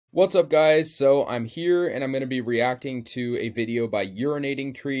What's up, guys? So I'm here and I'm going to be reacting to a video by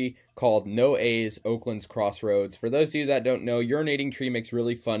Urinating Tree called No A's, Oakland's Crossroads. For those of you that don't know, Urinating Tree makes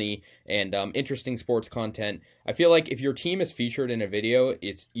really funny and interesting sports content. I feel like if your team is featured in a video,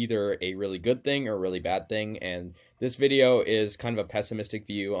 it's either a really good thing or a really bad thing, and this video is kind of a pessimistic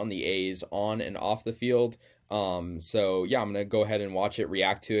view on the A's on and off the field. So yeah, I'm going to go ahead and watch it,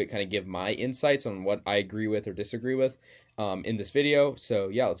 react to it, kind of give my insights on what I agree with or disagree with in this video. So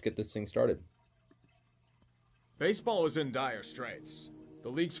yeah, let's get this thing started. Baseball is in dire straits. The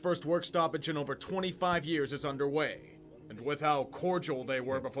league's first work stoppage in over 25 years is underway. And with how cordial they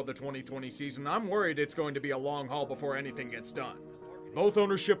were before the 2020 season, I'm worried it's going to be a long haul before anything gets done. Both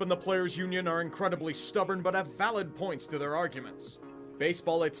ownership and the players' union are incredibly stubborn but have valid points to their arguments.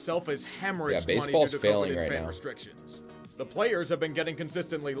 Baseball itself is hemorrhaged money due to COVID and fan restrictions. The players have been getting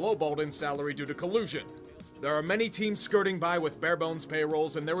consistently lowballed in salary due to collusion. There are many teams skirting by with bare-bones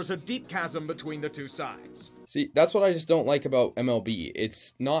payrolls, and there is a deep chasm between the two sides. See, that's what I just don't like about MLB.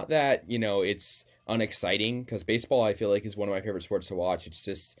 It's not that, you know, it's unexciting, because baseball, I feel like, is one of my favorite sports to watch. It's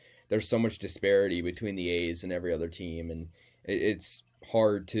just, there's so much disparity between the A's and every other team, and it's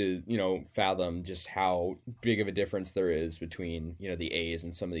hard to, you know, fathom just how big of a difference there is between, you know, the A's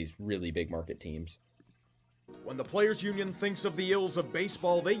and some of these really big market teams. When the players' union thinks of the ills of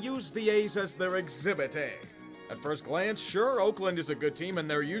baseball, they use the A's as their exhibit A. At first glance, sure, Oakland is a good team and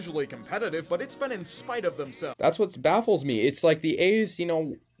they're usually competitive, but it's been in spite of themselves. That's what baffles me. It's like the A's, you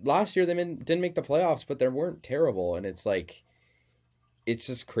know, last year they didn't make the playoffs, but they weren't terrible, and it's like, it's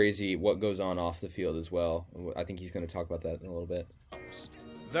just crazy what goes on off the field as well. I think he's going to talk about that in a little bit.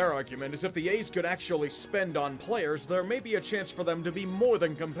 Their argument is if the A's could actually spend on players, there may be a chance for them to be more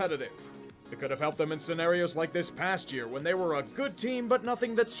than competitive. It could have helped them in scenarios like this past year when they were a good team but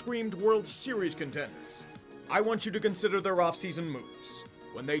nothing that screamed World Series contenders. I want you to consider their offseason moves.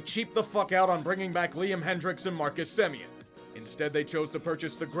 When they cheaped the fuck out on bringing back Liam Hendricks and Marcus Semien. Instead, they chose to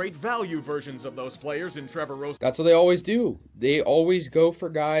purchase the great value versions of those players in Trevor Rose. That's what they always do. They always go for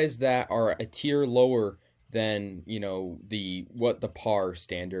guys that are a tier lower than, you know, what the par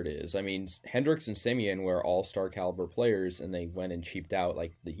standard is. I mean, Hendricks and Semien were all-star caliber players, and they went and cheaped out,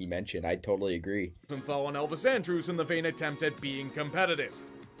 like he mentioned. I totally agree. Rosenthal and Elvis Andrus in the vain attempt at being competitive.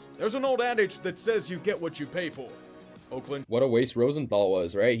 There's an old adage that says you get what you pay for. Oakland. What a waste Rosenthal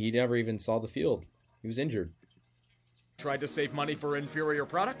was, right? He never even saw the field. He was injured. Tried to save money for inferior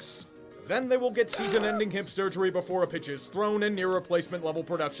products? Then they will get season-ending hip surgery before a pitch is thrown and near replacement level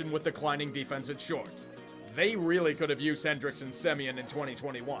production with declining defense at short. They really could have used Hendricks and Semien in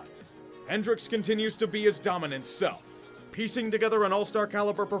 2021. Hendricks continues to be his dominant self, piecing together an all-star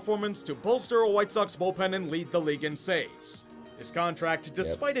caliber performance to bolster a White Sox bullpen and lead the league in saves. His contract,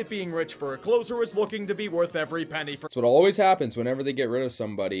 despite it being rich for a closer, is looking to be worth every penny for— That's what always happens whenever they get rid of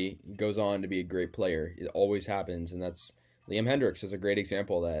somebody. He goes on to be a great player. It always happens, and that's Liam Hendricks is a great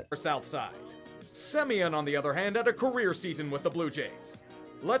example of that. South Side. Semien, on the other hand, had a career season with the Blue Jays.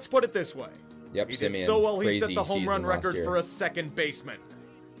 Let's put it this way. Yep, he did so well he set the home run record for a second baseman.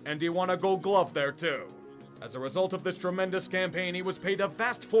 And he won a Gold Glove there too. As a result of this tremendous campaign, he was paid a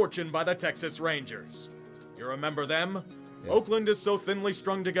vast fortune by the Texas Rangers. You remember them? Yep. Oakland is so thinly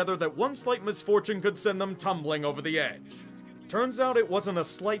strung together that one slight misfortune could send them tumbling over the edge. Turns out it wasn't a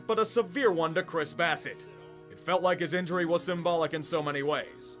slight but a severe one to Chris Bassett. It felt like his injury was symbolic in so many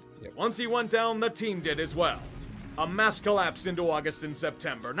ways. Yep. Once he went down, the team did as well. A mass collapse into August and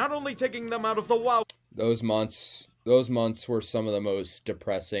September, not only taking them out of the wild— Those months were some of the most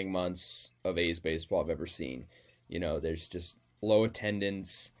depressing months of A's baseball I've ever seen. You know, there's just low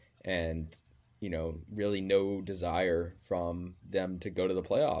attendance and, you know, really no desire from them to go to the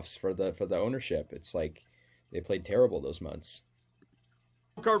playoffs for the ownership. It's like they played terrible those months.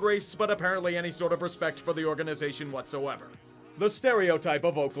 Card race, but apparently any sort of respect for the organization whatsoever. The stereotype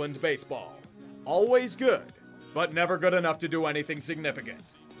of Oakland baseball. Always good, but never good enough to do anything significant.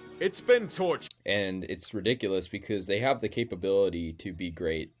 It's been torture. And it's ridiculous because they have the capability to be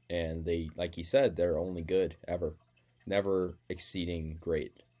great, and they, like he said, they're only good ever. Never exceeding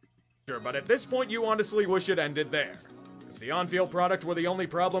great. But at this point, you honestly wish it ended there. If the on-field product were the only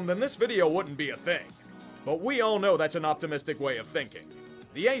problem, then this video wouldn't be a thing. But we all know that's an optimistic way of thinking.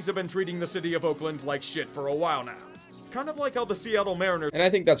 The A's have been treating the city of Oakland like shit for a while now. Kind of like how the Seattle Mariners— And I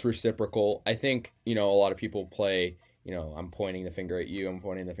think that's reciprocal. I think, you know, a lot of people play, you know, I'm pointing the finger at you, I'm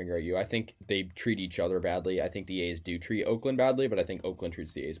pointing the finger at you. I think they treat each other badly. I think the A's do treat Oakland badly, but I think Oakland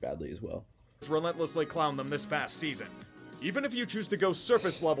treats the A's badly as well. Relentlessly clown them this past season. Even if you choose to go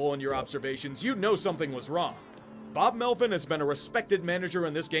surface level in your observations, you know something was wrong. Bob Melvin has been a respected manager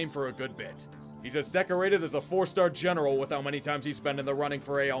in this game for a good bit. He's as decorated as a 4-star general with how many times he's been in the running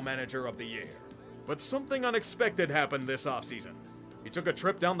for AL Manager of the Year. But something unexpected happened this offseason. He took a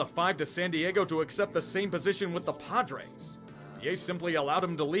trip down the 5 to San Diego to accept the same position with the Padres. The A's simply allowed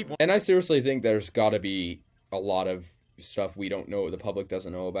him to leave. And I seriously think there's got to be a lot of stuff we don't know, the public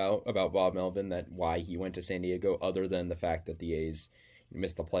doesn't know about Bob Melvin, that why he went to San Diego, other than the fact that the A's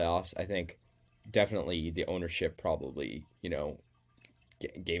missed the playoffs. I think definitely the ownership probably,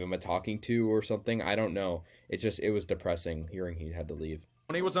 gave him a talking to or something. I don't know. It was depressing hearing he had to leave.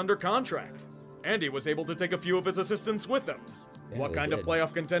 When he was under contract, and he was able to take a few of his assistants with him. Yeah, what kind of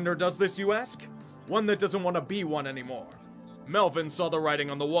playoff contender does this, you ask? One that doesn't want to be one anymore. Melvin saw the writing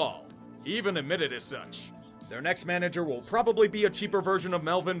on the wall. He even admitted as such. Their next manager will probably be a cheaper version of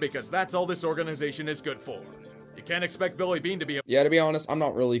Melvin because that's all this organization is good for. You can't expect Billy Beane to be a... Yeah, to be honest, I'm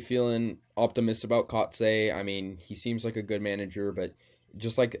not really feeling optimistic about Kotsay. I mean, he seems like a good manager, but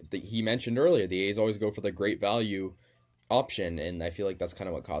just like he mentioned earlier, the A's always go for the great value option, and I feel like that's kind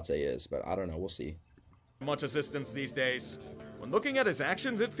of what Kotsay is, but I don't know. We'll see. Much assistance these days. When looking at his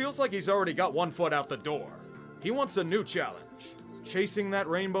actions, it feels like he's already got one foot out the door. He wants a new challenge. Chasing that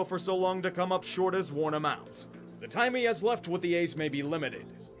rainbow for so long to come up short has worn him out. The time he has left with the A's may be limited,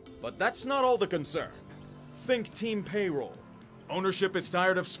 but that's not all the concern. Think team payroll. Ownership is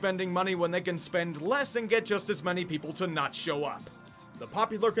tired of spending money when they can spend less and get just as many people to not show up. The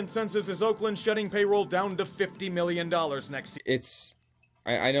popular consensus is Oakland shutting payroll down to $50 million next year.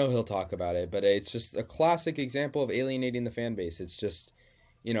 I know he'll talk about it, but it's just a classic example of alienating the fan base. It's just,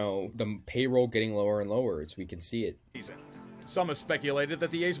 the payroll getting lower and lower. We can see it. Some have speculated that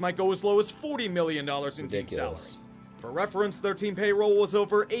the A's might go as low as $40 million in team salary. For reference, their team payroll was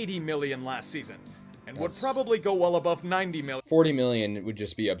over $80 million last season, and would probably go well above $90 million. $40 million would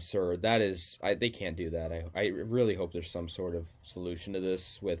just be absurd. They can't do that. I really hope there's some sort of solution to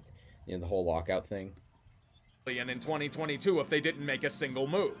this with the whole lockout thing. In 2022 if they didn't make a single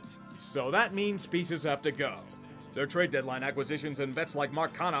move. So that means pieces have to go. Their trade deadline acquisitions and vets like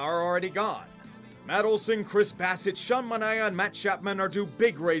Mark Canha are already gone. Matt Olson, Chris Bassett, Sean Manaea, and Matt Chapman are due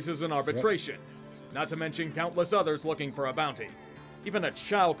big raises in arbitration. Yep. Not to mention countless others looking for a bounty. Even a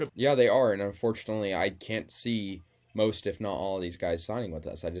child could... Yeah, they are, and unfortunately I can't see most, if not all, of these guys signing with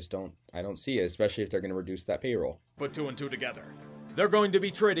us. I don't see it, especially if they're going to reduce that payroll. Put 2 and 2 together. They're going to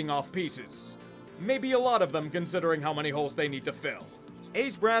be trading off pieces. Maybe a lot of them, considering how many holes they need to fill.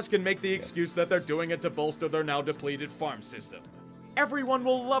 A's brass can make the excuse that they're doing it to bolster their now depleted farm system. Everyone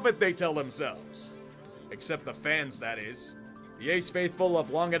will love it, they tell themselves. Except the fans, that is. The A's faithful have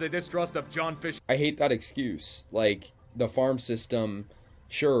long had a distrust of John Fisher. I hate that excuse. Like, the farm system,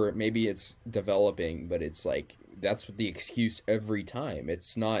 sure, maybe it's developing, but it's like, that's the excuse every time.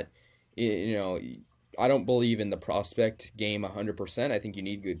 It's not, I don't believe in the prospect game 100%. I think you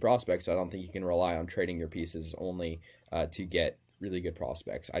need good prospects. I don't think you can rely on trading your pieces only to get really good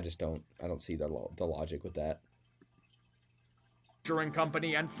prospects. I don't see the logic with that. Fisher and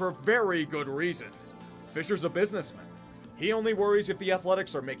company, and for very good reason. Fisher's a businessman. He only worries if the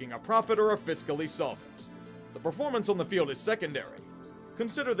Athletics are making a profit or are fiscally solvent. The performance on the field is secondary.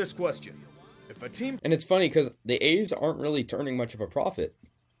 Consider this question. If a team... And it's funny because the A's aren't really turning much of a profit.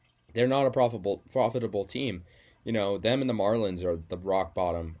 They're not a profitable team. Them and the Marlins are the rock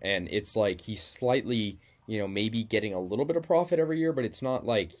bottom. And it's like he's slightly, maybe getting a little bit of profit every year, but it's not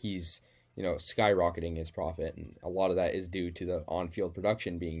like he's, skyrocketing his profit. And a lot of that is due to the on-field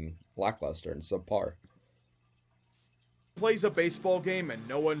production being lackluster and subpar. Plays a baseball game and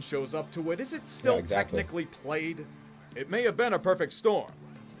no one shows up to it. Is it still technically played? It may have been a perfect storm,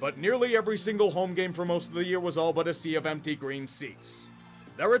 but nearly every single home game for most of the year was all but a sea of empty green seats.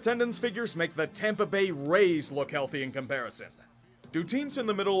 Their attendance figures make the Tampa Bay Rays look healthy in comparison. Do teams in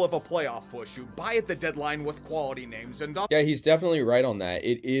the middle of a playoff push who buy at the deadline with quality names and... Yeah, he's definitely right on that.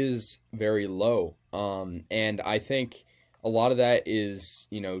 It is very low. And I think a lot of that is,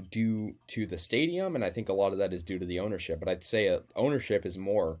 due to the stadium, and I think a lot of that is due to the ownership. But I'd say ownership is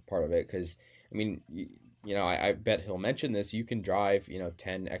more part of it because, I bet he'll mention this. You can drive,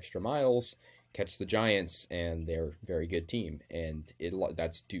 10 extra miles, catch the Giants, and they're a very good team. And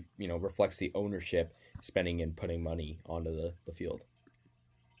that's reflects the ownership spending and putting money onto the field.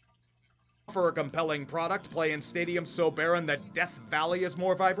 For a compelling product, play in stadiums so barren that Death Valley is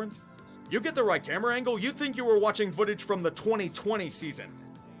more vibrant? You get the right camera angle, you'd think you were watching footage from the 2020 season.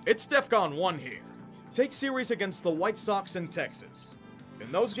 It's DEFCON 1 here. Take series against the White Sox in Texas.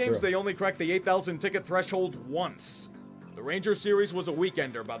 In those games, they only cracked the 8,000 ticket threshold once. The Rangers series was a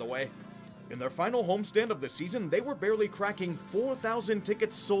weekender, by the way. In their final homestand of the season, they were barely cracking 4,000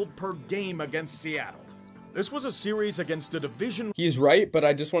 tickets sold per game against Seattle. This was a series against a division. He's right, but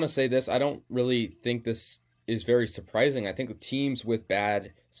I just want to say this. I don't really think this is very surprising. I think teams with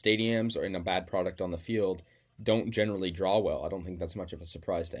bad stadiums or in a bad product on the field don't generally draw well. I don't think that's much of a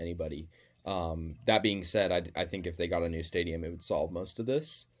surprise to anybody. That being said, I think if they got a new stadium, it would solve most of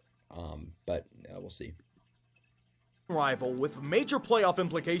this. But we'll see. Rival with major playoff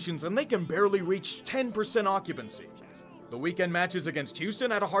implications, and they can barely reach 10% occupancy. The weekend matches against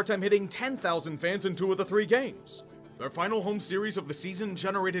Houston had a hard time hitting 10,000 fans in 2 of the 3 games. Their final home series of the season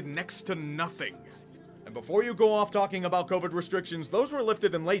generated next to nothing. And before you go off talking about COVID restrictions, those were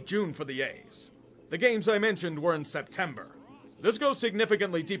lifted in late June for the A's. The games I mentioned were in September. This goes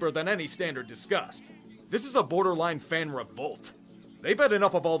significantly deeper than any standard discussed. This is a borderline fan revolt. They've had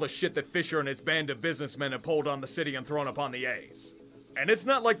enough of all the shit that Fisher and his band of businessmen have pulled on the city and thrown upon the A's. And it's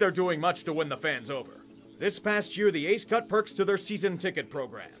not like they're doing much to win the fans over. This past year, the A's cut perks to their season ticket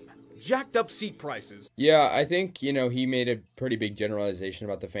program. Jacked up seat prices. Yeah, I think, he made a pretty big generalization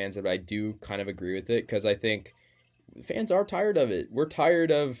about the fans, but I do kind of agree with it, because I think fans are tired of it. We're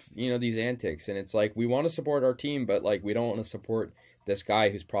tired of, these antics, and it's like, we want to support our team, but, we don't want to support this guy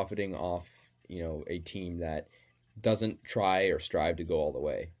who's profiting off, a team that doesn't try or strive to go all the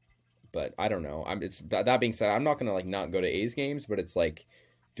way. But I don't know. That being said, I'm not going to, not go to A's games, but it's like,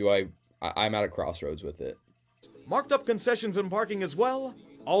 I'm at a crossroads with it. Marked up concessions and parking as well,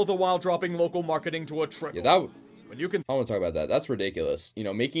 all the while dropping local marketing to a trickle. Yeah, I want to talk about that. That's ridiculous.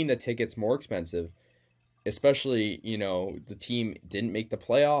 Making the tickets more expensive, especially, the team didn't make the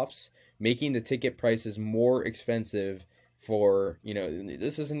playoffs, making the ticket prices more expensive for,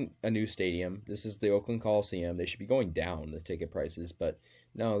 this isn't a new stadium. This is the Oakland Coliseum. They should be going down, the ticket prices, but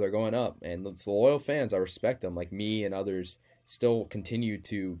no, they're going up. And it's the loyal fans. I respect them, like me and others, still continue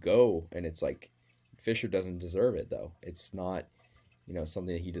to go, and it's like Fisher doesn't deserve it, though. It's not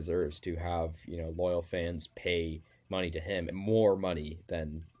something that he deserves to have loyal fans pay money to him, and more money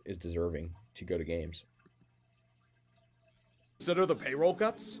than is deserving to go to games. Consider the payroll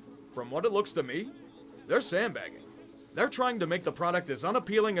cuts. From what it looks to me, they're sandbagging. They're trying to make the product as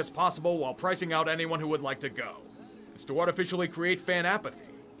unappealing as possible while pricing out anyone who would like to go. It's to artificially create fan apathy,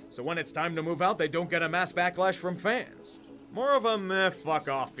 so when it's time to move out, they don't get a mass backlash from fans. More of a meh, fuck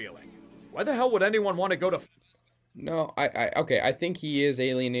off feeling. Why the hell would anyone want to go to... No, okay, I think he is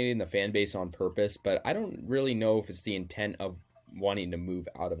alienating the fan base on purpose, but I don't really know if it's the intent of wanting to move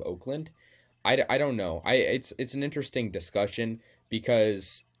out of Oakland. I don't know. It's an interesting discussion,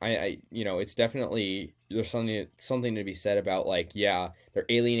 because it's definitely, there's something to be said about, they're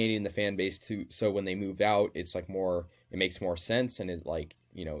alienating the fan base so when they move out, it's it makes more sense, and it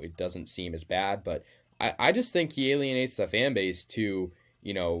it doesn't seem as bad. But I just think he alienates the fan base to,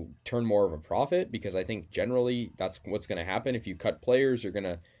 turn more of a profit, because I think generally that's what's going to happen. If you cut players, you're going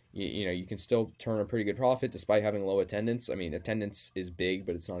to, you can still turn a pretty good profit despite having low attendance. I mean, attendance is big,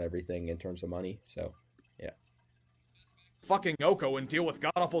 but it's not everything in terms of money. So, yeah. Fucking Oko and deal with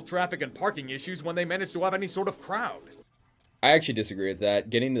god-awful traffic and parking issues when they manage to have any sort of crowd. I actually disagree with that.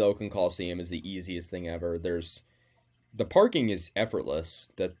 Getting to the Oakland Coliseum is the easiest thing ever. The parking is effortless.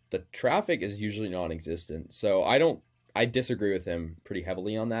 The traffic is usually non-existent. So I disagree with him pretty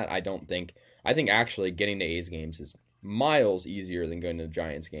heavily on that. I think actually getting to A's games is miles easier than going to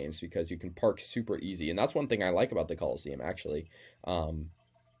Giants games, because you can park super easy. And that's one thing I like about the Coliseum, actually.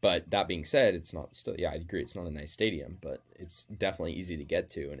 But that being said, it's not still, I agree, it's not a nice stadium, but it's definitely easy to get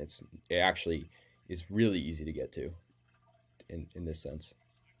to. And it actually is really easy to get to in this sense.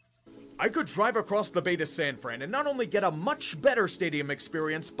 I could drive across the bay to San Fran and not only get a much better stadium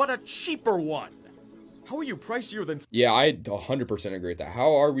experience, but a cheaper one. How are you pricier than... Yeah, I 100% agree with that.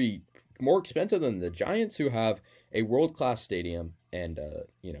 How are we more expensive than the Giants, who have a world-class stadium? And,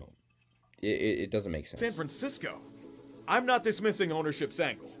 it doesn't make sense. San Francisco. I'm not dismissing ownership's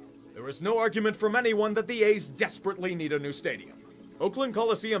angle. There is no argument from anyone that the A's desperately need a new stadium. Oakland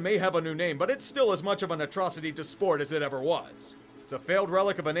Coliseum may have a new name, but it's still as much of an atrocity to sport as it ever was. It's a failed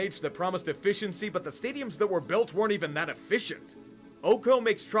relic of an age that promised efficiency, but the stadiums that were built weren't even that efficient. Oko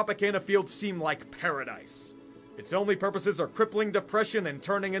makes Tropicana Field seem like paradise. Its only purposes are crippling depression and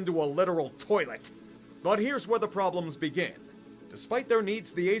turning into a literal toilet. But here's where the problems begin. Despite their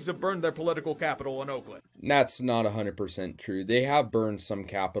needs, the A's have burned their political capital in Oakland. That's not 100% true. They have burned some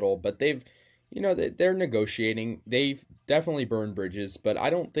capital, but they're negotiating. They've definitely burned bridges, but I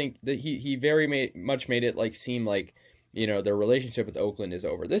don't think that he very much made it seem like, their relationship with Oakland is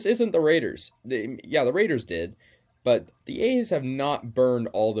over. This isn't the Raiders. The Raiders did, but the A's have not burned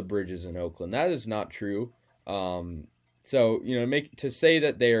all the bridges in Oakland. That is not true. To say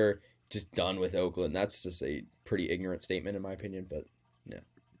that they're just done with Oakland, that's just a pretty ignorant statement in my opinion, but yeah.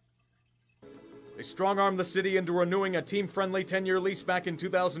 They strong-armed the city into renewing a team-friendly 10-year lease back in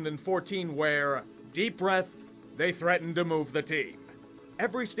 2014 where, deep breath, they threatened to move the team.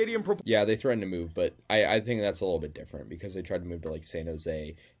 Every stadium... Yeah, they threatened to move, but I think that's a little bit different because they tried to move to, like, San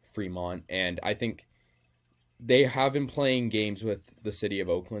Jose, Fremont, and I think they have been playing games with the city of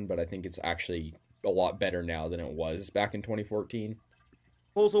Oakland, but I think it's actually a lot better now than it was back in 2014.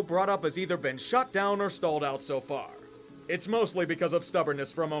 Proposal brought up has either been shut down or stalled out so far. It's mostly because of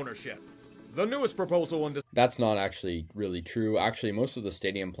stubbornness from ownership. The newest proposal in... That's not actually really true. Actually, most of the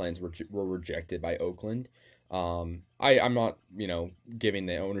stadium plans were rejected by Oakland. I'm not, giving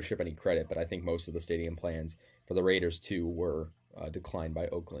the ownership any credit, but I think most of the stadium plans for the Raiders, too, were declined by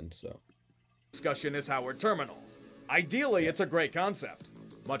Oakland, so... Discussion is Howard Terminal. Ideally, it's a great concept.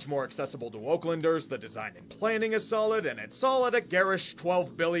 Much more accessible to Oaklanders, the design and planning is solid, and it's all at a garish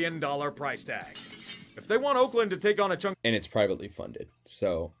 $12 billion price tag. If they want Oakland to take on a chunk... And it's privately funded,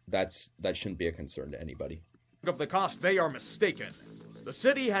 so that shouldn't be a concern to anybody. ...of the cost, they are mistaken. The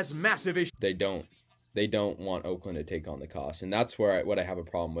city has massive issues... They don't want Oakland to take on the cost, and that's what I have a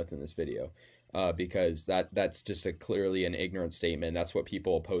problem with in this video. Because that's just clearly an ignorant statement. That's what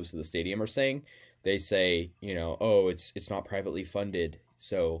people opposed to the stadium are saying. They say, oh, it's not privately funded,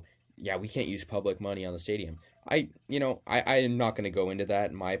 so yeah, we can't use public money on the stadium. I am not going to go into that,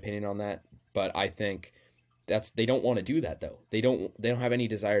 in my opinion on that, but I think they don't want to do that though. They don't have any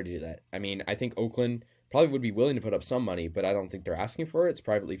desire to do that. I mean, I think Oakland probably would be willing to put up some money, but I don't think they're asking for it. It's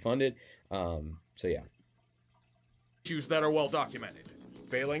privately funded. So yeah. Issues that are well documented.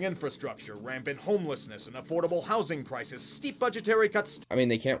 Failing infrastructure, rampant homelessness, and affordable housing prices, steep budgetary cuts... I mean,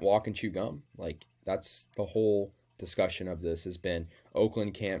 they can't walk and chew gum. Like, that's the whole discussion of this has been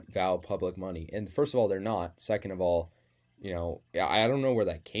Oakland can't vow public money. And first of all, they're not. Second of all, I don't know where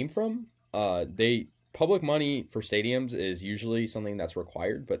that came from. Public money for stadiums is usually something that's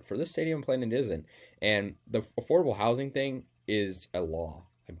required, but for this stadium plan, it isn't. And the affordable housing thing is a law,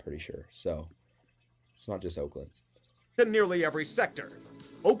 I'm pretty sure. So, it's not just Oakland. In nearly every sector.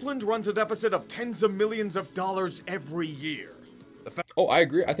 Oakland runs a deficit of tens of millions of dollars every year. Oh, I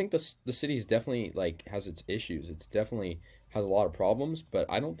agree. I think the city is definitely, has its issues. It's definitely has a lot of problems, but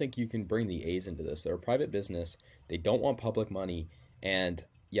I don't think you can bring the A's into this. They're a private business. They don't want public money, and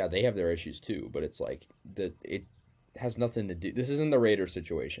yeah, they have their issues too, but it's it has nothing to do... This isn't the Raiders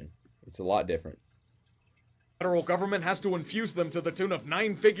situation. It's a lot different. Federal government has to infuse them to the tune of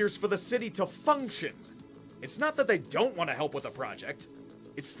 9 figures for the city to function. It's not that they don't want to help with a project.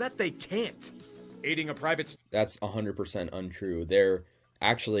 It's that they can't. Aiding a private... That's 100% untrue. They're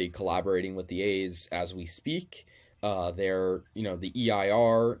actually collaborating with the A's as we speak. They're, the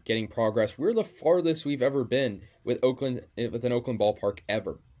EIR getting progress. We're the farthest we've ever been with an Oakland ballpark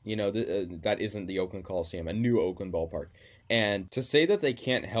ever. That isn't the Oakland Coliseum, a new Oakland ballpark. And to say that they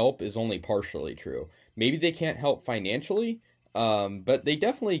can't help is only partially true. Maybe they can't help financially, but they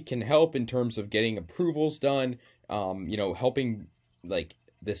definitely can help in terms of getting approvals done, helping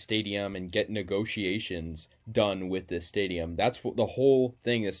the stadium and get negotiations done with this stadium. That's what the whole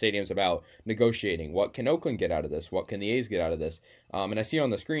thing the stadium's about, negotiating. What can Oakland get out of this? What can the A's get out of this? And I see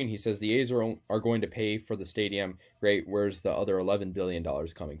on the screen, he says the A's are going to pay for the stadium. Great, where's the other $11 billion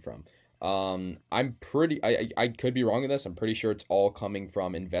coming from? I could be wrong in this. I'm pretty sure it's all coming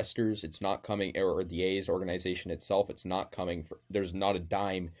from investors. It's not coming, or the A's organization itself. It's not coming, there's not a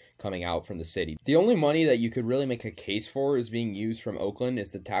dime coming out from the city. The only money that you could really make a case for is being used from Oakland is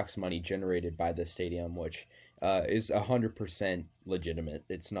the tax money generated by the stadium, which is 100% legitimate.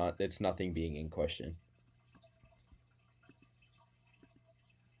 It's nothing being in question.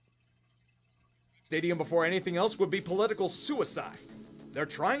 Stadium before anything else would be political suicide. They're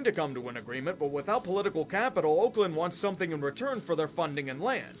trying to come to an agreement, but without political capital, Oakland wants something in return for their funding and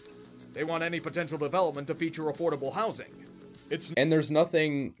land. They want any potential development to feature affordable housing. And there's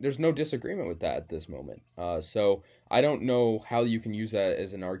no disagreement with that at this moment. So I don't know how you can use that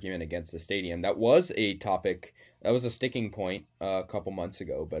as an argument against the stadium. That was a topic, that was a sticking point a couple months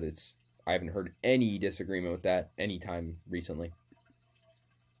ago, but I haven't heard any disagreement with that anytime recently.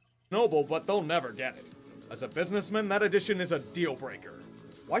 Noble, but they'll never get it. As a businessman, that addition is a deal breaker.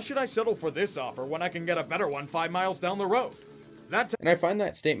 Why should I settle for this offer when I can get a better one 5 miles down the road? And I find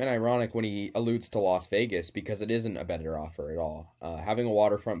that statement ironic when he alludes to Las Vegas, because it isn't a better offer at all. Having a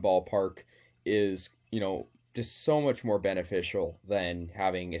waterfront ballpark is, just so much more beneficial than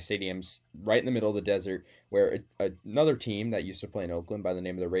having a stadium right in the middle of the desert where another team that used to play in Oakland by the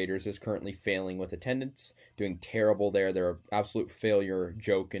name of the Raiders is currently failing with attendance, doing terrible there. They're an absolute failure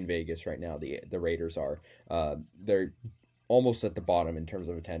joke in Vegas right now, the Raiders are. They're almost at the bottom in terms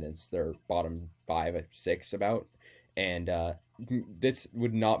of attendance. They're bottom 5 or 6 about. And this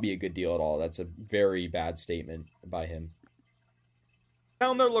would not be a good deal at all. That's a very bad statement by him. The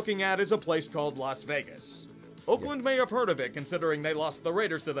town they're looking at is a place called Las Vegas. Oakland may have heard of it, considering they lost the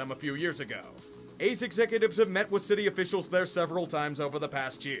Raiders to them a few years ago. A's executives have met with city officials there several times over the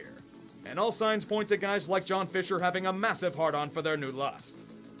past year. And all signs point to guys like John Fisher having a massive hard-on for their new lust.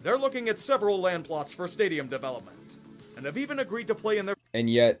 They're looking at several land plots for stadium development, and have even agreed to play in their... And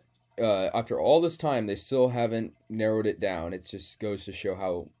yet, after all this time, they still haven't narrowed it down. It just goes to show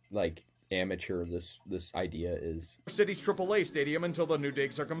how, like, amateur this idea is. ...city's AAA stadium until the new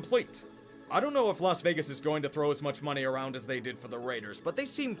digs are complete. I don't know if Las Vegas is going to throw as much money around as they did for the Raiders, but they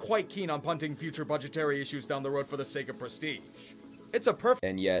seem quite keen on punting future budgetary issues down the road for the sake of prestige. It's a perfect...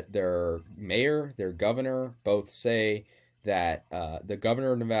 And yet their mayor, their governor, both say that the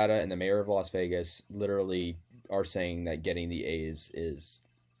governor of Nevada and the mayor of Las Vegas literally are saying that getting the A's is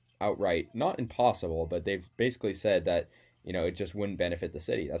outright, not impossible, but they've basically said that, you know, it just wouldn't benefit the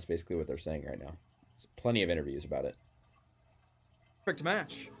city. That's basically what they're saying right now. There's plenty of interviews about it. Perfect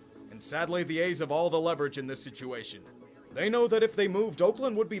match. And sadly, the A's have all the leverage in this situation. They know that if they moved,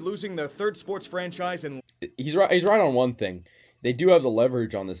 Oakland would be losing their third sports franchise in... He's right on one thing. They do have the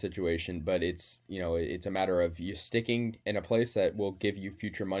leverage on the situation, but it's, you know, it's a matter of you sticking in a place that will give you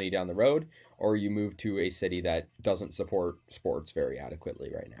future money down the road, or you move to a city that doesn't support sports very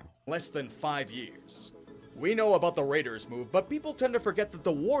adequately right now. Less than 5 years. We know about the Raiders move, but people tend to forget that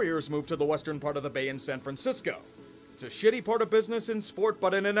the Warriors moved to the western part of the Bay in San Francisco. It's a shitty part of business in sport,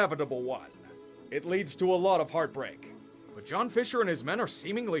 but an inevitable one. It leads to a lot of heartbreak. But John Fisher and his men are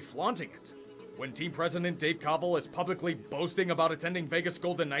seemingly flaunting it. When team president Dave Cavell is publicly boasting about attending Vegas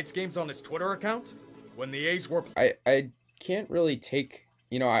Golden Knights games on his Twitter account. When the A's were... I can't really take...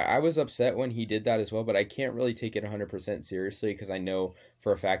 You know, I was upset when he did that as well, but I can't really take it 100% seriously because I know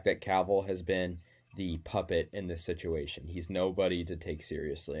for a fact that Cavell has been the puppet in this situation. He's nobody to take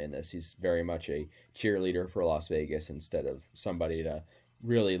seriously in this. He's very much a cheerleader for Las Vegas instead of somebody to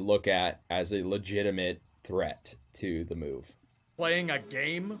really look at as a legitimate threat to the move. Playing a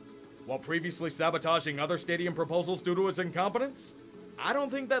game while previously sabotaging other stadium proposals due to his incompetence? I don't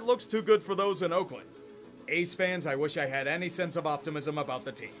think that looks too good for those in Oakland. A's fans, I wish I had any sense of optimism about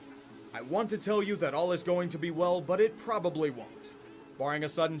the team. I want to tell you that all is going to be well, but it probably won't. Barring a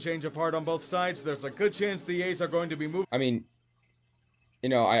sudden change of heart on both sides, there's a good chance the A's are going to be moving. I mean, you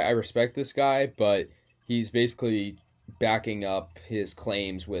know, I respect this guy, but he's basically backing up his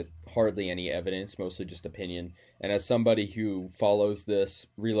claims with hardly any evidence, mostly just opinion. And as somebody who follows this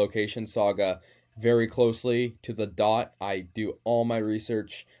relocation saga very closely to the dot, I do all my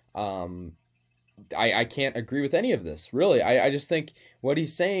research. I can't agree with any of this, really. I just think what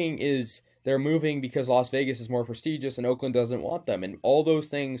he's saying is they're moving because Las Vegas is more prestigious and Oakland doesn't want them. And all those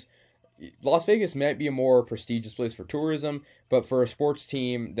things, Las Vegas might be a more prestigious place for tourism, but for a sports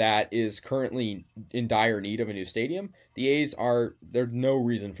team that is currently in dire need of a new stadium, the A's there's no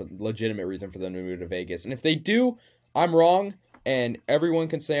legitimate reason for them to move to Vegas. And if they do, I'm wrong, and everyone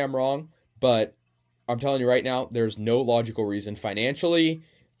can say I'm wrong, but I'm telling you right now, there's no logical reason financially,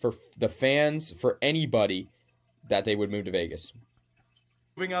 for the fans, for anybody, that they would move to Vegas.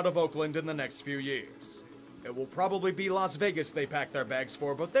 Moving out of Oakland in the next few years. It will probably be Las Vegas they pack their bags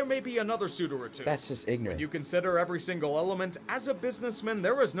for, but there may be another suitor or two. That's just ignorant. When you consider every single element, as a businessman,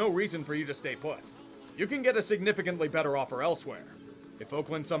 there is no reason for you to stay put. You can get a significantly better offer elsewhere. If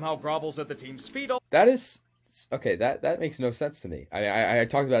Oakland somehow grovels at the team's feet... That is... Okay, that makes no sense to me. I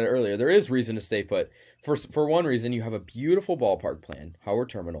talked about it earlier. There is reason to stay put. For one reason, you have a beautiful ballpark plan, Howard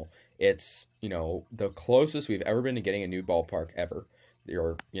Terminal. It's, you know, the closest we've ever been to getting a new ballpark ever.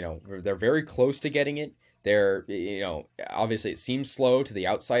 They're very close to getting it. They're, you know, obviously it seems slow to the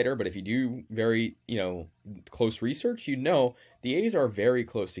outsider, but if you do very, you know, close research, you know the A's are very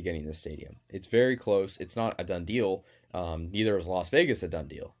close to getting this stadium. It's very close. It's not a done deal. Neither is Las Vegas a done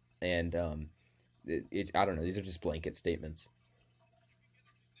deal. And I don't know. These are just blanket statements.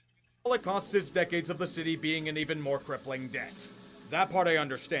 All it costs is decades of the city being in even more crippling debt. That part I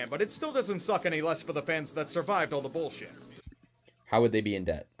understand, but it still doesn't suck any less for the fans that survived all the bullshit. How would they be in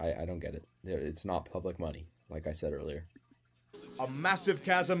debt? I don't get it. It's not public money, like I said earlier. A massive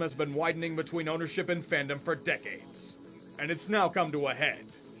chasm has been widening between ownership and fandom for decades. And it's now come to a head.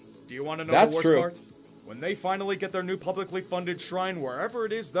 Do you want to know the worst part? When they finally get their new publicly funded shrine, wherever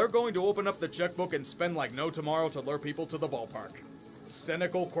it is, they're going to open up the checkbook and spend like no tomorrow to lure people to the ballpark.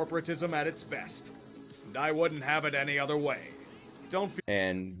 Cynical corporatism at its best. And I wouldn't have it any other way. Don't feel...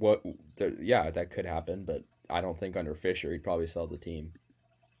 And yeah, that could happen, but I don't think under Fisher he'd probably sell the team.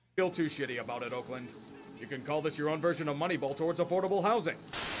 Feel too shitty about it, Oakland. You can call this your own version of Moneyball towards affordable housing.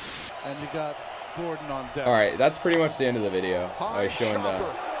 And you got All right, that's pretty much the end of the video. I was showing the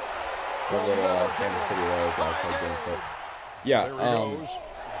little Kansas City Royals guy. But yeah,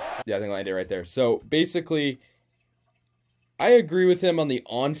 yeah, I think I landed right there. So basically, I agree with him on the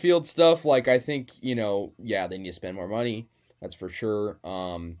on-field stuff. Like, I think, you know, yeah, they need to spend more money. That's for sure. There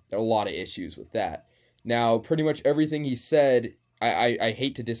are a lot of issues with that. Now, pretty much everything he said, I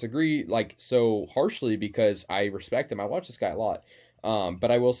hate to disagree, like, so harshly because I respect him. I watch this guy a lot.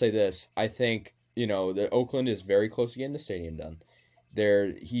 But I will say this. I think, you know, the Oakland is very close to getting the stadium done.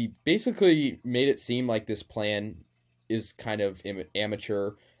 He basically made it seem like this plan is kind of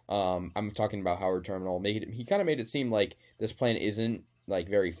amateur. I'm talking about Howard Terminal. He kind of made it seem like this plan isn't like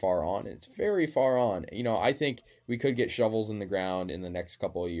very far on. It's very far on. You know, I think we could get shovels in the ground in the next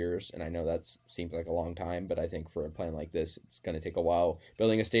couple of years, and I know that seems like a long time, but I think for a plan like this, it's going to take a while.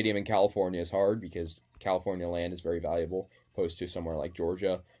 Building a stadium in California is hard because California land is very valuable, opposed to somewhere like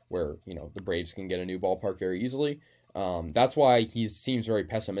Georgia, where, you know, the Braves can get a new ballpark very easily. That's why he seems very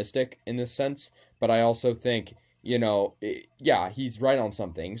pessimistic in this sense, but I also think, you know, yeah, he's right on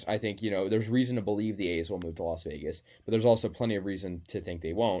some things. I think, you know, there's reason to believe the A's will move to Las Vegas, but there's also plenty of reason to think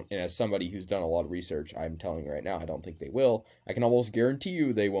they won't. And as somebody who's done a lot of research, I'm telling you right now, I don't think they will. I can almost guarantee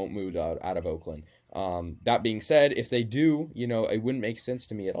you they won't move out of Oakland. That being said, if they do, you know, it wouldn't make sense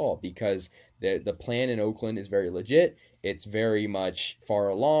to me at all because the plan in Oakland is very legit. It's very much far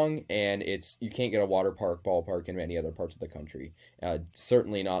along, and you can't get a water park, ballpark in many other parts of the country.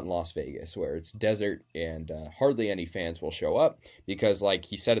 Certainly not in Las Vegas, where it's desert and hardly any fans will show up because, like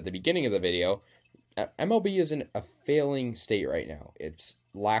he said at the beginning of the video, MLB is in a failing state right now. It's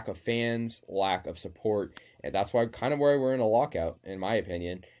lack of fans, lack of support, and that's why we're in a lockout, in my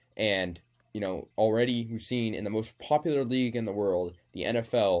opinion. And you know, already we've seen in the most popular league in the world, the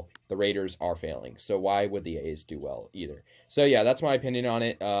NFL, the Raiders are failing. So why would the A's do well either? So yeah, that's my opinion on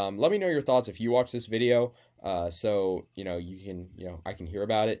it. Let me know your thoughts if you watch this video. So, you know, I can hear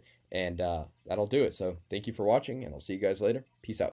about it, and that'll do it. So thank you for watching, and I'll see you guys later. Peace out.